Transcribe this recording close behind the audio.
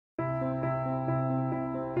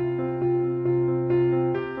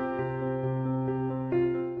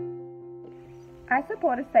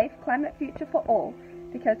support a safe climate future for all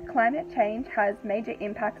because climate change has major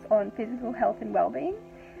impacts on physical health and well-being.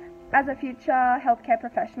 As a future healthcare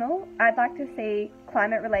professional, I'd like to see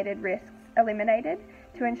climate-related risks eliminated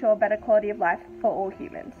to ensure better quality of life for all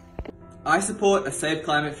humans. I support a safe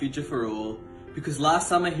climate future for all because last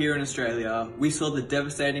summer here in Australia, we saw the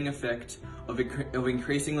devastating effect of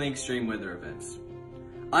increasingly extreme weather events.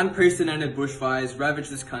 Unprecedented bushfires ravaged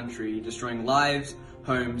this country, destroying lives,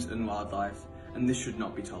 homes and wildlife, and this should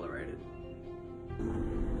not be tolerated.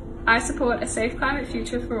 I support a safe climate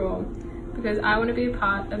future for all because I want to be a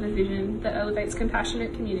part of a vision that elevates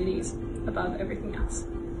compassionate communities above everything else.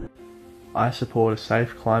 I support a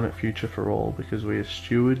safe climate future for all because we are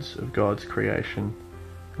stewards of God's creation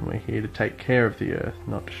and we're here to take care of the earth,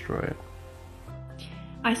 not destroy it.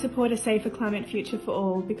 I support a safer climate future for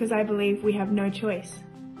all because I believe we have no choice.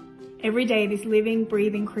 Every day this living,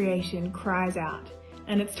 breathing creation cries out,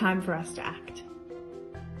 and it's time for us to act.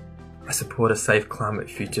 I support a safe climate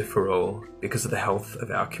future for all because of the health of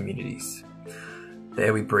our communities. The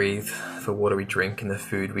air we breathe, the water we drink and the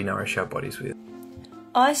food we nourish our bodies with.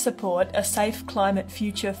 I support a safe climate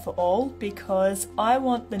future for all because I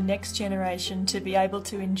want the next generation to be able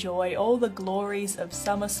to enjoy all the glories of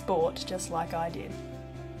summer sport just like I did.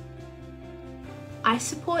 I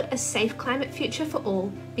support a safe climate future for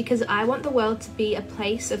all because I want the world to be a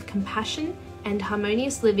place of compassion and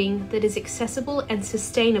harmonious living that is accessible and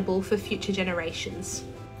sustainable for future generations.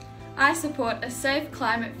 I support a safe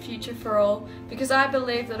climate future for all because I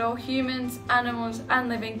believe that all humans, animals and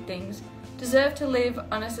living things deserve to live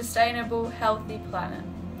on a sustainable, healthy planet.